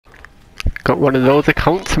Got one of those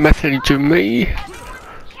accounts messaging me.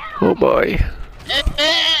 Oh boy.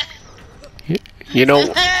 You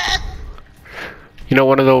know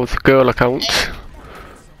one of those girl accounts?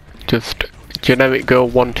 Just generic girl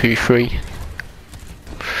 123.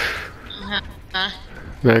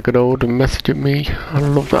 They're good old messaging me. I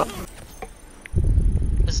love that.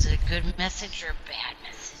 Was it a good message or a bad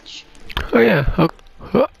message? Oh yeah.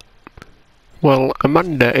 Well,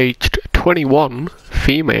 Amanda, aged 21,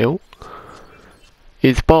 female,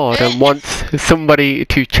 is bored and wants somebody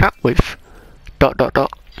to chat with. ... Look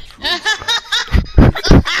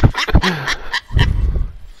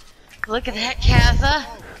at that, Kaza.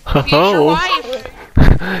 Oh. Your wife.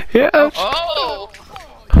 Yes. Oh.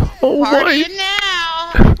 Oh boy. Partying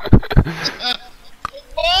now.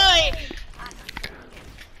 Boy.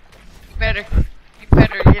 You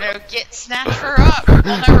better, get snatch her up. There'll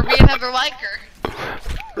never be another like her.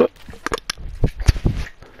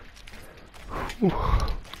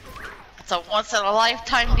 It's a once in a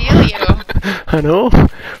lifetime dealio. I know.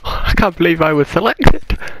 I can't believe I was selected.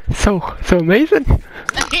 So amazing.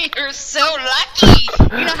 You're so lucky.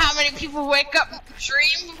 You know how many people wake up and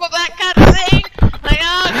dream of that kind of thing? Like,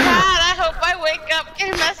 oh God, I hope I wake up,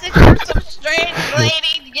 get a message from some strange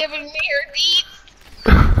lady giving me her deeds.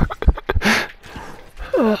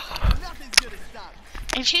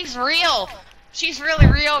 And she's real. She's really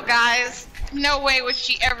real, guys. No way would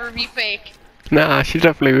she ever be fake. Nah, she's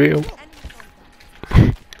definitely real.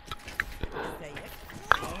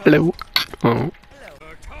 Hello. Oh.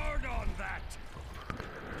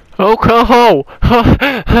 Oh,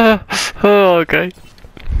 oh, okay.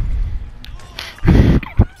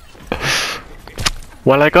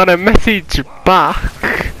 Well, I got a message back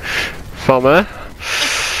from her.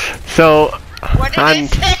 So, What did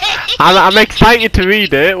it say? I'm excited to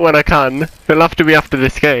read it when I can. It'll have to be after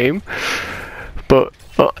this game. But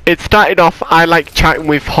it started off, I like chatting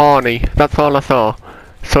with Horny. That's all I saw.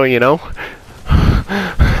 So, you know.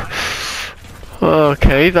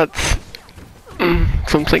 Okay, that's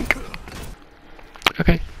something.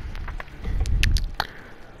 Okay.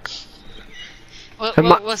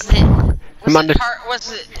 What was it?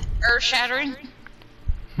 Was it earth-shattering?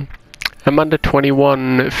 Amanda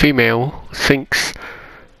 21 female thinks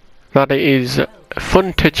that it is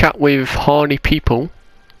fun to chat with horny people.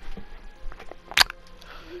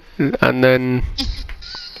 And then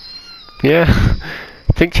yeah,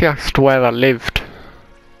 I think she asked where I lived.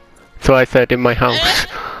 So I said in my house.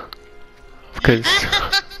 Because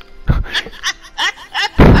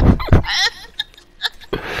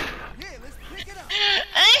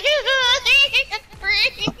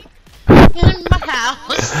in my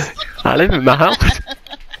house. I live in my house.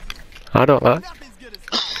 I don't like.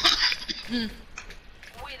 You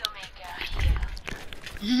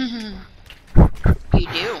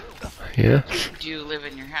do. Yeah. You do live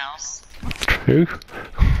in your house. That's true.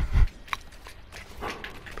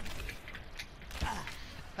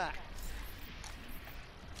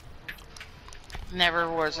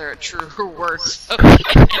 Never was there a truer word.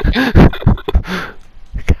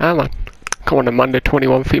 Come on. Come on, Amanda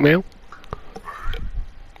 21 female.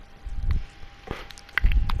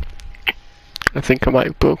 I think I might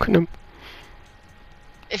have broken them.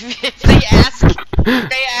 If they ask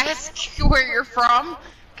where you're from,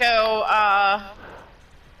 go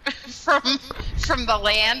from the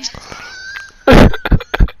land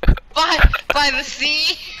by the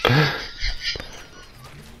sea.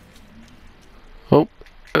 Oh,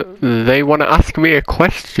 they want to ask me a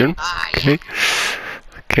question. Okay.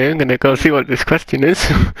 Okay, I'm gonna go see what this question is.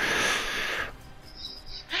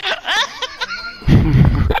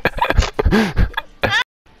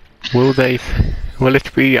 Will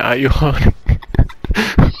it be at your heart?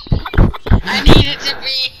 I need it to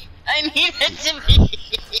be. I need it to be.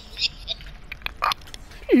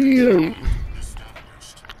 Yeah.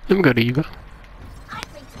 I'm good, Eva.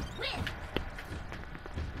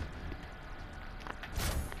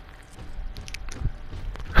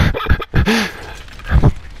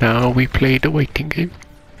 Now we play the waiting game.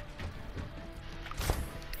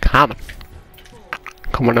 Come on.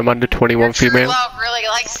 Come on, Amanda 21 Your true female. love really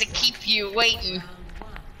likes to keep you waiting.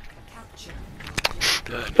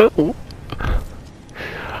 Oh.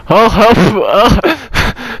 Oh, help!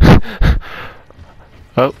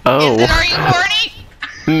 Oh, oh. Are you horny?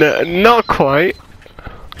 No, not quite.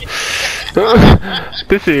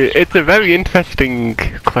 It's a very interesting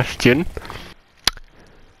question.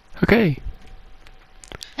 Okay.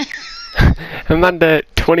 Amanda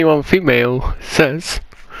 21 female says,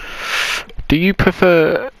 do you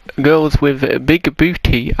prefer girls with a big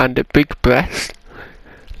booty and a big breast?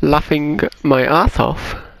 Laughing my ass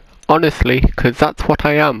off. Honestly, 'cause that's what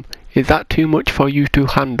I am. Is that too much for you to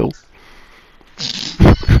handle?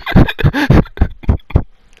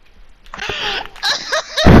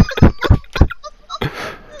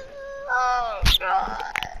 Oh God.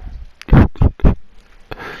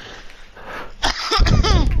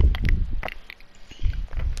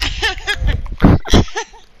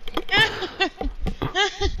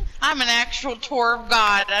 I'm an actual tour of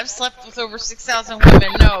God. I've slept with over 6,000 women.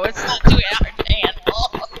 No, it's not too hard to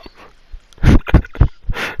handle.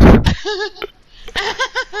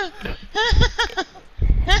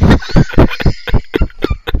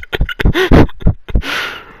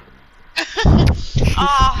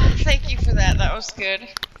 Oh, thank you for that. That was good.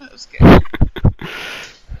 That was good.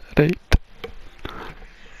 Right.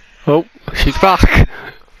 Oh, she's back.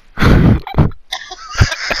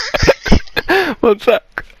 One sec.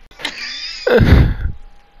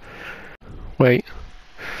 Wait.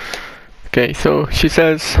 Okay, so she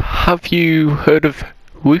says, have you heard of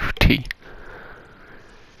Wooty?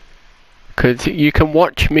 Because you can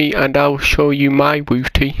watch me and I'll show you my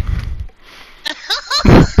Wooty.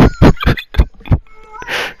 God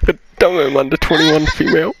damn it, I'm under 21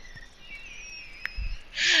 female.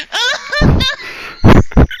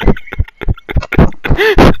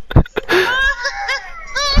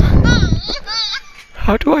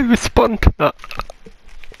 How do I respond to that?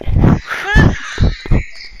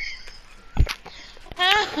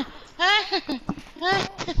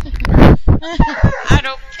 I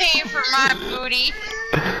don't pay for my booty.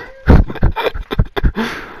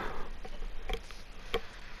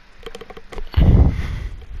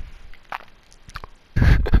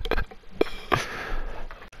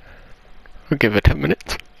 I'll give it 10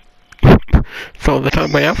 minutes. That's all the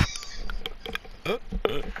time I have. It's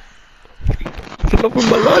the love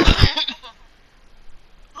of my life.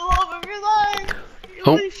 The love of your life.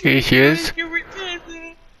 Oh, here she is.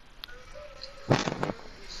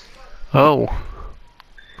 Oh.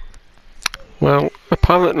 Well,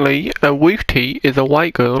 apparently a Wooty is a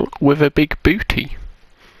white girl with a big booty.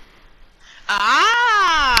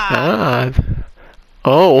 Ah! Ah.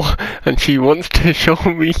 Oh, and she wants to show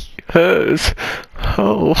me hers.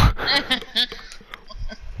 Oh.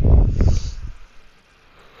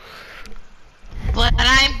 But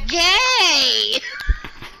I'm gay!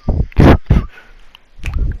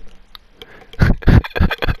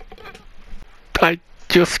 I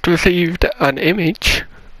just received an image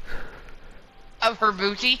Of her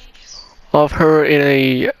booty? of her in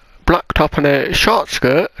a black top and a short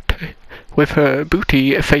skirt with her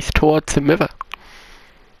booty faced towards the mirror.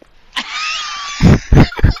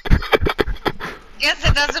 Guess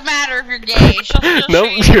it doesn't matter if you're gay. She'll still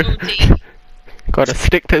Nope. show you your booty. Gotta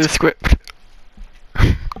stick to the script.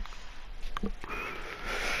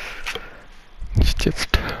 It's just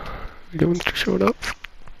really wants to show it off.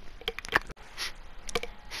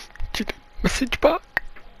 Did message back?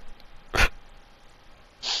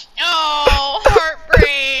 Oh,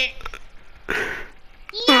 heartbreak!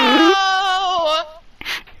 No!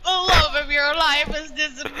 The love of your life has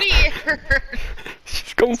disappeared.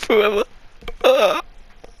 She's gone forever. Ah,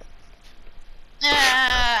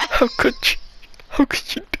 Ah. how could she? How could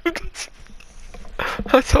she do this?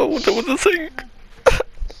 I thought there was a thing.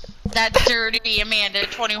 That dirty Amanda,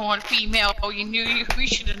 21 female. You knew we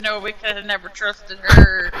should have known. We could have never trusted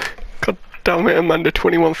her. God damn it, Amanda,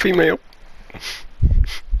 21 female.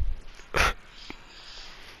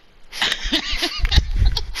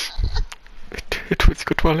 It was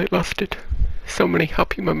good while it lasted. So many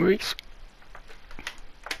happy memories.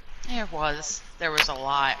 There was a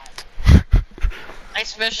lot. I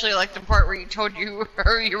especially like the part where you told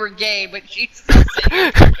her you were gay, but she still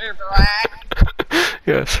said you were black.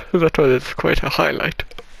 Yes, that was quite a highlight.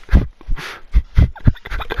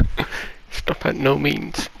 Stop at no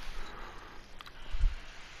means.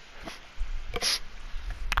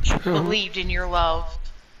 She believed in your love,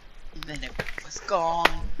 and then it was gone.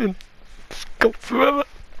 It's gone forever.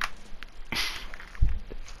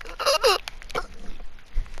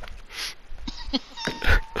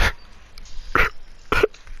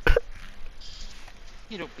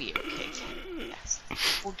 It'll be okay. Yes,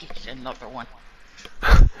 we'll get you another one.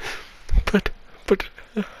 But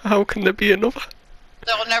how can there be another?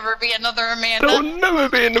 There'll never be another Amanda. There'll never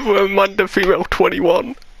be another Amanda female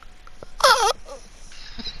 21.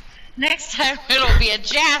 Next time it'll be a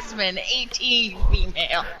Jasmine, 18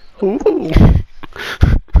 female. Ooh.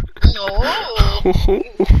 Oh,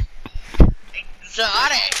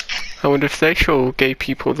 exotic. I wonder if they show gay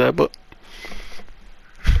people there, but...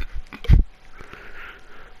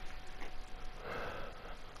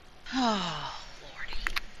 Oh, lordy.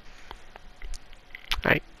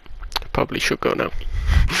 I probably should go now.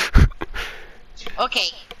 Okay,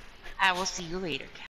 I will see you later.